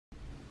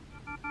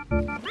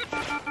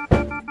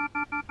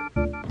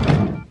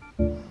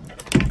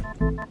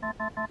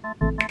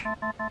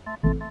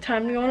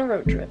Time to go on a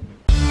road trip.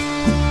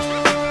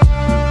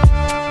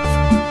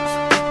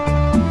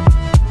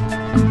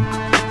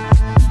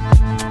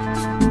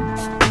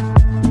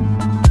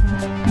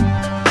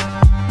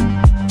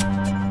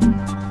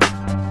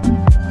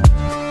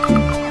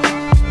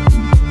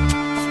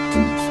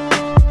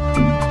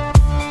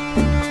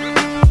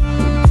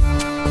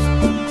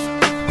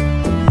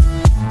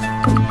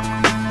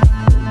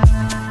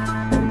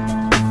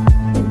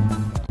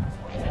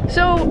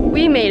 So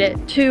we made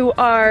it to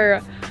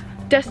our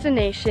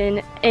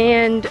destination,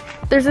 and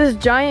there's this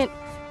giant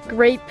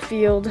grape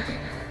field,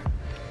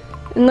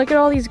 and look at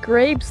all these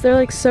grapes. They're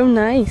like so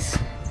nice.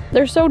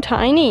 They're so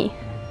tiny.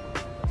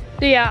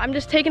 So yeah, I'm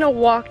just taking a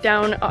walk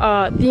down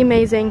the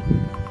amazing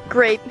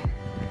grape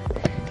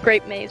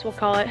maze, we'll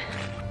call it.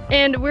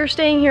 And we're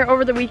staying here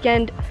over the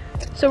weekend.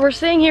 So we're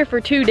staying here for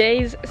 2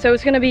 days, so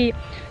it's gonna be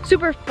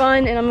super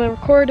fun, and I'm gonna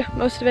record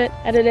most of it,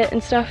 edit it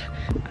and stuff.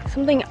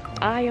 Something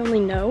I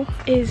only know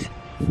is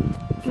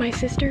my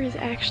sister is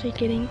actually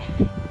getting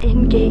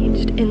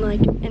engaged in like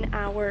an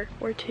hour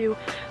or two,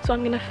 so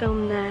I'm gonna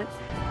film that.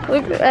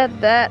 Look at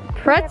that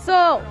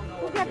pretzel!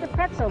 Who got the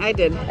pretzel? I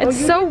did.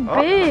 It's so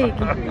big!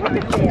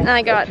 And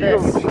I got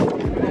this.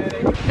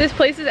 This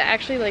place is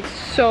actually like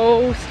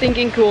so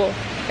stinking cool.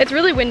 It's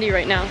really windy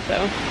right now,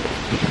 so.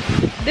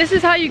 This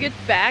is how you get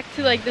back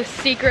to like this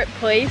secret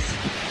place.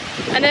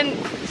 And then,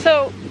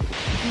 so,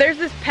 there's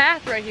this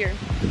path right here.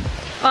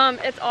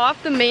 It's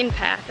off the main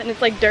path and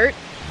it's like dirt.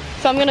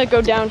 So I'm gonna go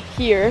down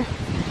here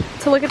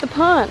to look at the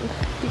pond.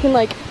 You can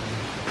like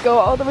go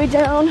all the way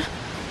down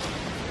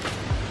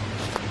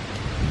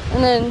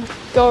and then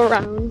go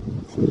around.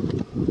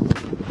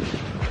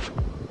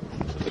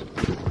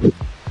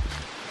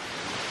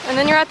 And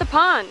then you're at the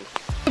pond.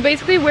 So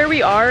basically where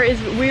we are is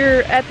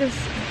we're at this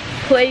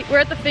place, we're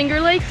at the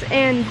Finger Lakes,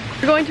 and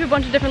we're going to a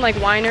bunch of different like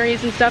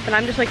wineries and stuff, and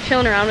I'm just like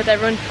chilling around with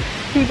everyone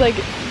who's like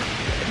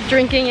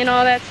drinking and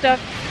all that stuff.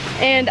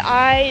 And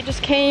I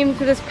just came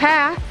to this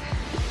path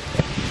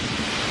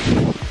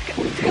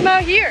to come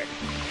out here.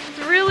 It's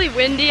really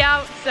windy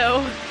out,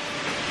 so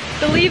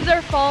the leaves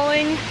are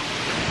falling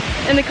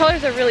and the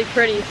colors are really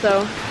pretty.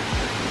 So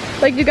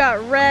like you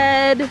got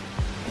red,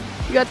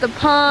 you got the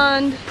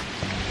pond.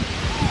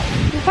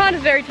 The pond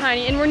is very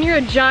tiny, and we're near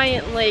a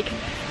giant lake,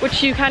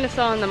 which you kind of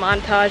saw in the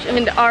montage.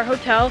 And our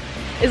hotel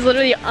is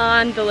literally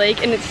on the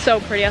lake, and it's so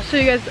pretty. I'll show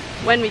you guys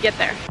when we get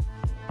there.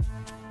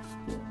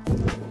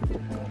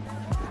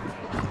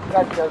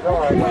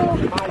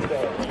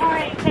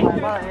 Alright, take care.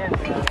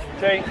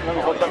 Okay, let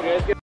me hold something,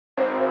 guys.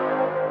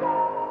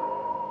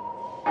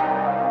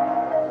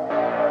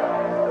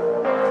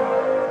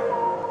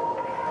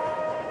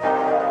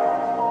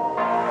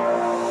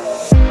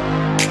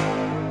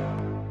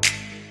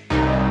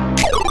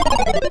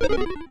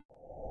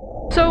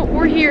 So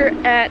we're here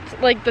at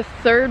like the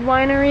third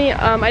winery.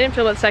 I didn't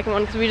film the second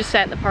one because we just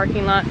sat in the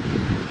parking lot.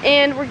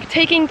 And we're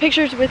taking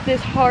pictures with this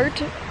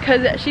heart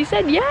because she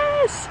said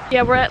yes.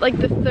 Yeah, we're at like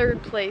the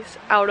third place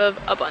out of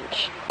a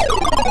bunch.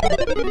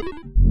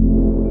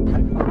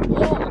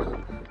 Whoa.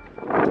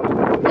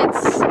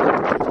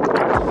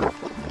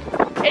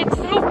 It's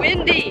so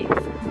windy.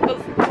 But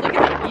look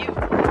at the view.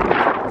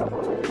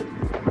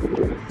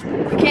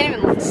 You can't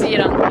even see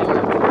it on the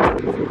camera.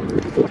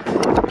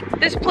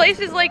 This place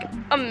is like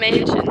a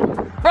mansion.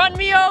 Run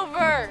me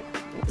over!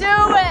 Do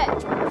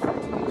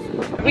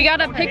it! We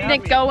got a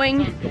picnic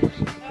going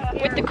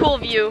with the cool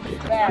view.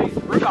 Crazy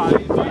for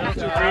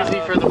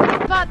the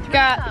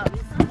Got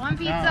one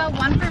pizza,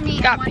 one for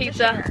me, got and one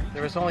pizza. for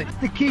There was only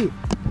The key,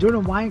 doing a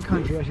wine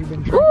country as you've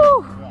been drinking.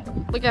 Woo!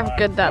 Look how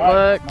good that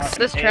looks.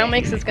 This trail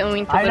mix is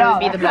going to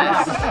literally be the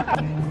best.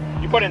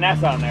 you put an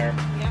S on there.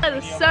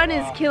 The sun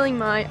is killing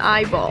my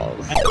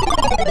eyeballs.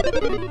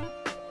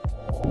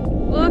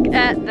 Look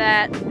at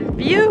that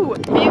view.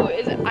 The view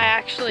is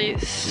actually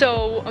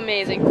so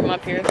amazing from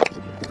up here.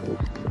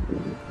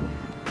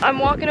 I'm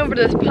walking over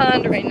to this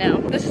pond right now.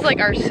 This is like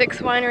our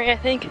 6th winery, I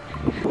think.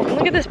 And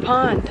look at this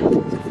pond.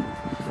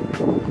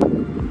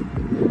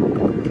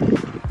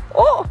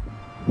 Oh!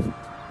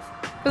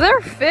 Was there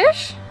a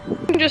fish?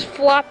 It just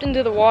flopped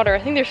into the water. I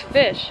think there's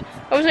fish.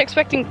 I wasn't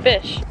expecting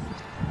fish.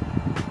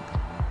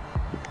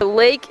 The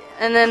lake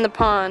and then the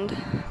pond.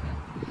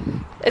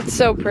 It's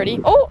so pretty.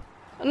 Oh!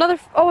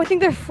 Oh, I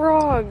think they're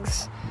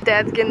frogs.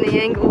 Dad's getting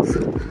the angles.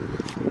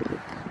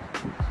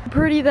 How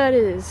pretty that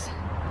is.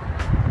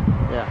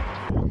 Yeah.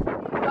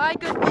 Bye,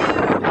 good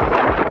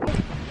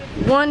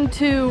view. 1,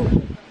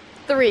 2,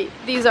 3.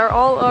 These are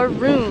all our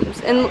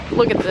rooms. And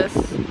look at this.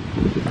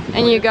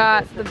 And you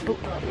got the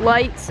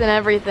lights and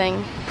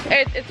everything.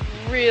 It's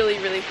really,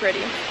 really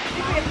pretty.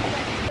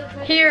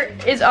 Here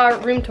is our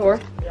room tour.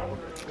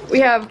 We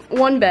have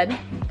 1 bed.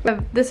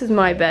 This is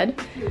my bed.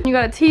 You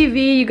got a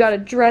TV, you got a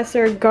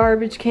dresser,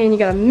 garbage can, you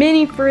got a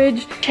mini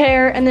fridge,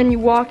 chair, and then you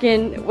walk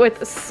in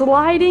with a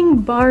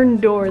sliding barn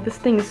door. This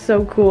thing is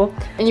so cool.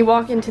 And you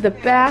walk into the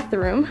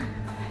bathroom,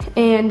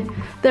 and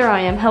there I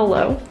am,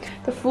 hello.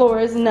 The floor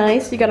is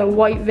nice. You got a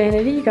white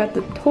vanity, you got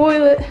the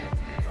toilet,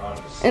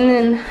 and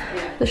then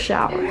the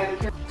shower.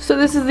 So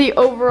this is the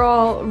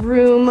overall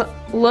room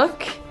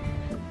look.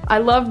 I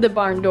love the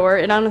barn door.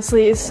 It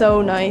honestly is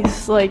so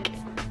nice. Like,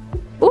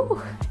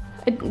 ooh,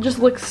 it just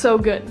looks so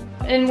good.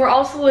 And we're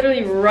also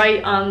literally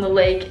right on the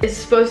lake.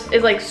 It's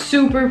like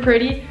super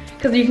pretty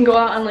because you can go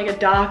out on like a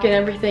dock and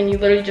everything. You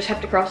literally just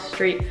have to cross the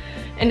street.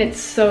 And it's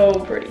so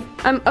pretty.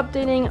 I'm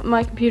updating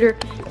my computer,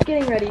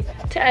 getting ready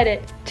to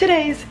edit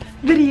today's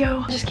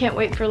video. Just can't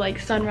wait for like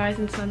sunrise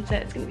and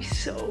sunset. It's gonna be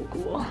so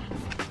cool.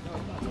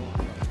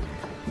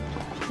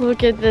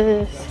 Look at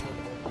this.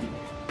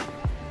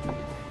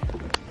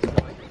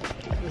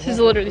 This is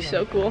literally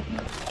so cool.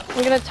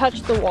 I'm gonna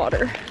touch the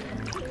water.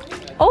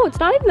 Oh, it's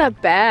not even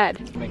that bad.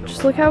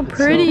 Just look how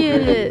pretty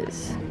it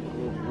is.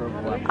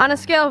 On a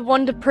scale of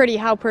 1 to pretty,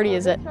 how pretty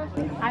is it?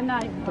 I'm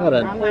not. About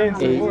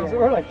an 8.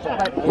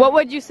 What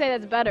would you say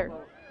that's better?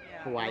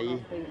 Hawaii.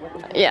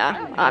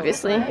 Yeah,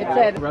 obviously.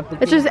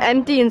 It's just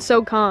empty and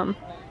so calm.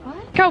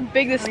 Look how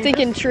big this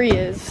stinking tree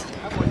is.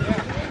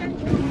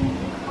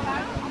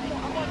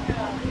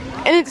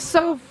 And it's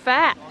so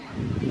fat.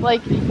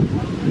 Like,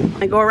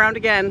 And go around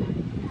again.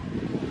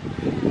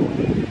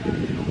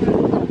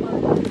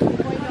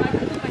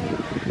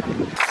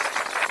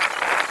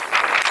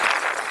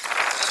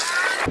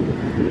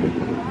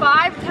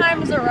 five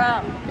times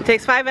around. It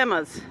takes 5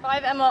 Emmas.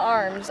 5 Emma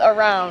arms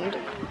around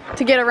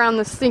to get around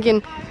the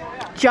stinking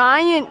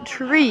giant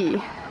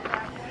tree.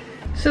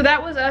 So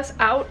that was us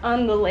out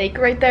on the lake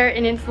right there,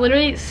 and it's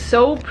literally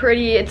so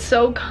pretty. It's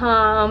so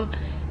calm,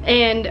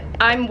 and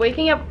I'm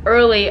waking up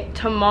early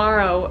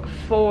tomorrow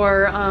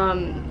for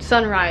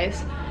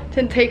sunrise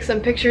to take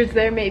some pictures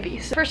there maybe.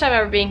 So first time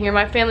ever being here.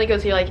 My family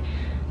goes here like,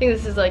 I think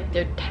this is like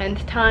their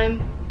 10th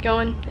time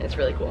going, and it's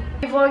really cool.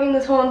 I'm vlogging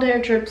this whole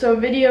entire trip, so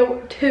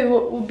video 2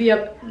 will be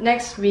up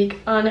next week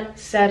on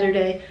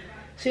Saturday.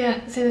 So yeah,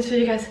 that's the end of this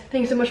video, guys.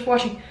 Thanks so much for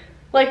watching.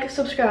 Like,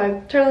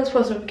 subscribe, turn on those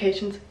post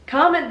notifications,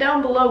 comment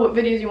down below what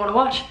videos you want to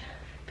watch.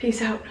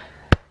 Peace out.